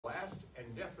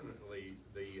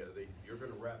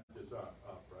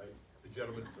The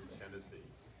gentleman from Tennessee.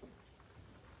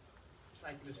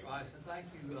 Thank you, Mr. Ison. Thank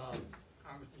you,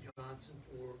 Congressman Johnson,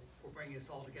 for bringing us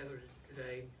all together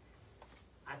today.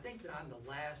 I think that I'm the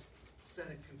last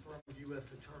Senate-confirmed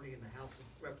U.S. attorney in the House of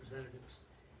Representatives.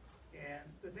 And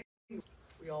the thing,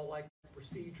 we all like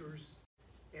procedures,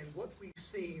 and what we've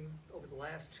seen over the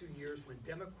last 2 years when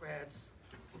Democrats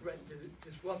threaten to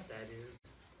disrupt that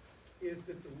is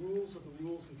that the rules are the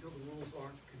rules until the rules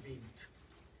aren't convenient.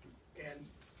 And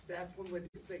that's when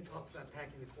they talk about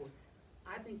packing the court.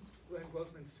 I think Glenn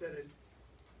Grothman said it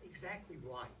exactly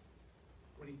right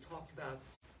when he talked about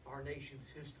our nation's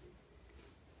history.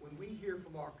 When we hear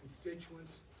from our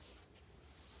constituents,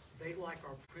 they like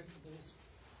our principles,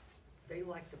 they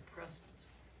like the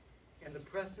precedents. And the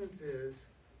precedence is,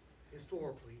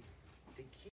 historically, to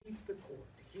keep the court,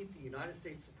 to keep the United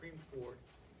States Supreme Court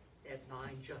at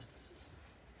 9 justices.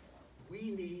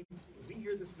 We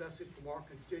hear this message from our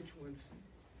constituents,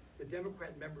 the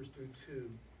Democrat members do too.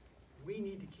 We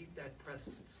need to keep that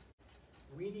precedence.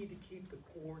 We need to keep the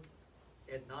court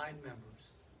at 9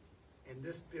 members. And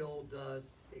this bill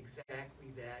does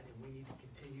exactly that, and we need to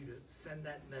continue to send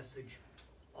that message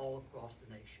all across the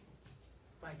nation.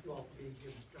 Thank you all for being here,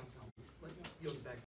 Mr. Johnson. I'll yield it back.